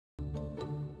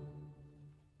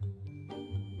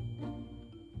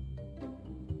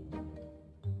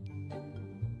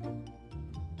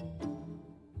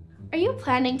Are you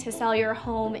planning to sell your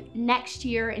home next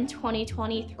year in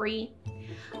 2023?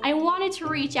 I wanted to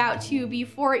reach out to you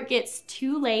before it gets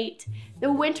too late.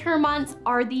 The winter months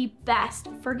are the best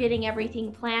for getting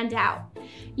everything planned out.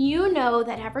 You know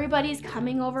that everybody's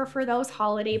coming over for those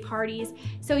holiday parties,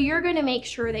 so you're gonna make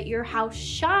sure that your house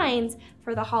shines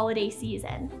for the holiday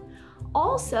season.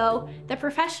 Also, the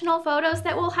professional photos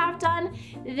that we'll have done,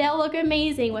 they'll look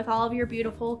amazing with all of your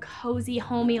beautiful, cozy,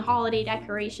 homey holiday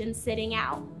decorations sitting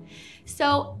out.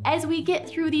 So as we get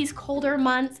through these colder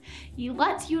months,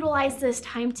 let's utilize this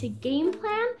time to game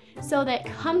plan so that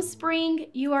come spring,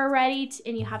 you are ready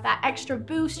and you have that extra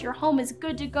boost, your home is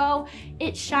good to go,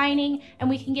 it's shining, and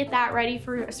we can get that ready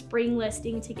for a spring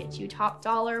listing to get you top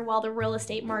dollar while the real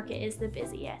estate market is the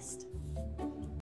busiest.